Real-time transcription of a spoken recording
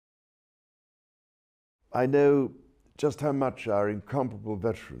I know just how much our incomparable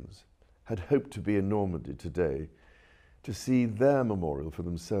veterans had hoped to be in Normandy today to see their memorial for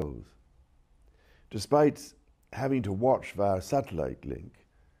themselves. Despite having to watch via satellite link,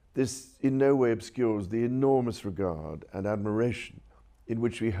 this in no way obscures the enormous regard and admiration in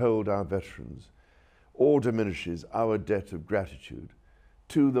which we hold our veterans, or diminishes our debt of gratitude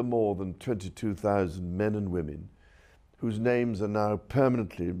to the more than 22,000 men and women whose names are now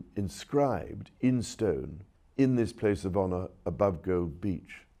permanently inscribed in stone in this place of honor above Gold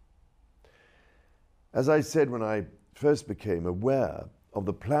Beach. As I said when I first became aware of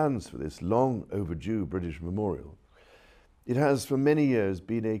the plans for this long overdue British memorial, it has for many years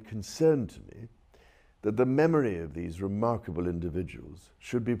been a concern to me that the memory of these remarkable individuals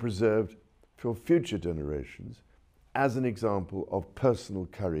should be preserved for future generations as an example of personal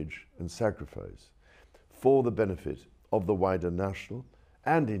courage and sacrifice for the benefit of the wider national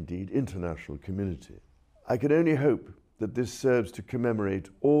and indeed international community. I can only hope that this serves to commemorate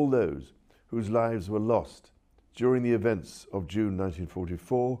all those whose lives were lost during the events of June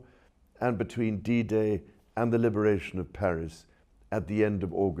 1944 and between D-Day and the liberation of Paris at the end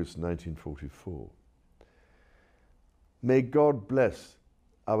of August 1944. May God bless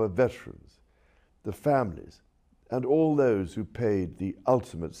our veterans, the families, and all those who paid the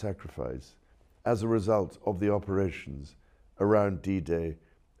ultimate sacrifice as a result of the operations around D-Day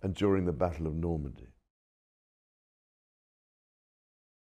and during the Battle of Normandy.